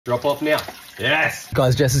Drop off now. Yes.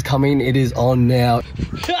 Guys, Jess is coming. It is on now.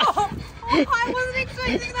 I wasn't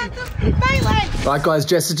expecting that to Maitland. Right, guys,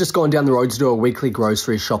 Jess has just gone down the road to do a weekly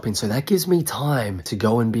grocery shopping, so that gives me time to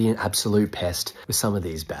go and be an absolute pest with some of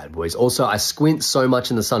these bad boys. Also, I squint so much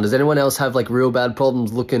in the sun. Does anyone else have like real bad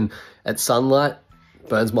problems looking at sunlight?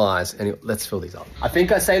 Burns my eyes. Anyway, let's fill these up. I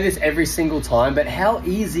think I say this every single time, but how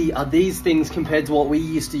easy are these things compared to what we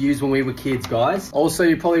used to use when we were kids, guys? Also,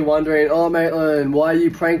 you're probably wondering, oh, Maitland, why are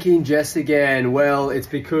you pranking Jess again? Well, it's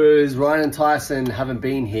because Ryan and Tyson haven't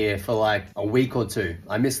been here for like a week or two.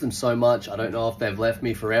 I miss them so much. I don't know if they've left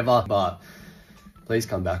me forever, but please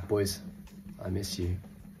come back, boys. I miss you.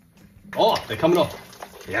 Oh, they're coming off.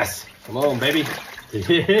 Yes. Come on, baby.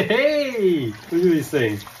 Hey, look at these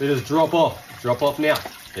things. They just drop off. Drop off now.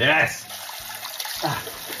 Yes.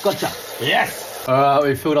 Gotcha. Yes. All right,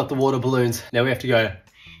 we filled up the water balloons. Now we have to go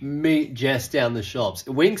meet Jess down the shops.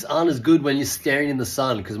 Winks aren't as good when you're staring in the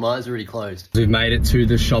sun because my eyes are already closed. We've made it to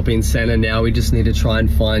the shopping center. Now we just need to try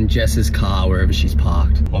and find Jess's car wherever she's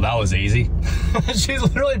parked. Well, that was easy. She's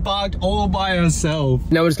literally parked all by herself.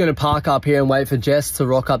 Now we're just going to park up here and wait for Jess to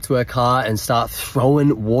rock up to her car and start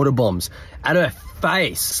throwing water bombs at her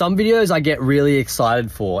face. Some videos I get really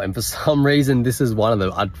excited for, and for some reason this is one of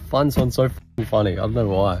them. I find this one so funny. I don't know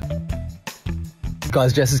why.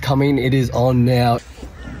 Guys, Jess is coming. It is on now.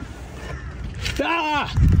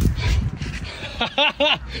 Ah!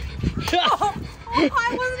 I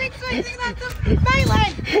wasn't expecting that to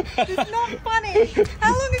Maitland. It's not funny.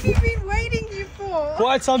 How long have you been waiting here for?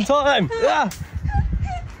 Quite some time. Ah.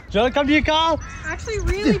 Do you want to come to your car? I actually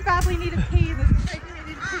really badly need a pee. This is making me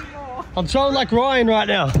need to pee more. I'm throwing like Ryan right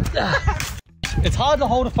now. It's hard to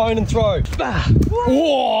hold a phone and throw.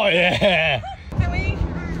 Oh, yeah. Can we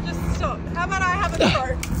just stop? How about I have a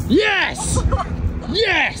throw? Yes!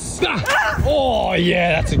 Yes! Oh,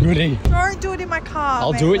 yeah, that's a goodie. Don't do it in my car,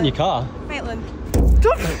 I'll do it in your car. Maitland.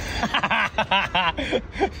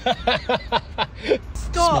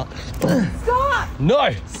 Stop. Stop.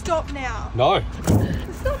 No. Stop now. No.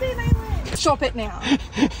 Stop it, Maitland. Stop it now.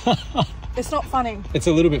 It's not funny. It's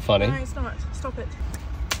a little bit funny. No, it's not. Stop it.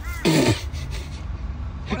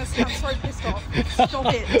 Honestly, I'm so pissed off. Stop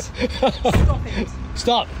it. Stop it.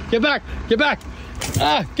 Stop. Get back. Get back.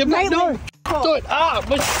 Ah, get back. Maitland. No. Do it. Ah,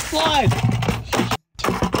 my slide.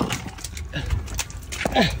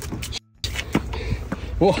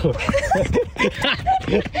 Whoa.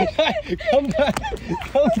 Come back.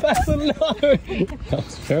 Come back. No. That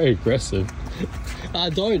was very aggressive.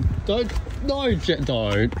 Don't. No, Jet,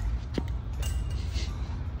 don't.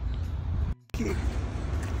 You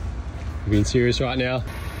being serious right now?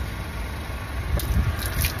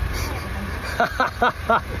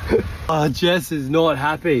 Oh, Jess is not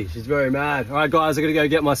happy. She's very mad. All right, guys, I gotta go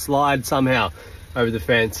get my slide somehow over the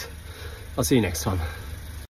fence. I'll see you next time.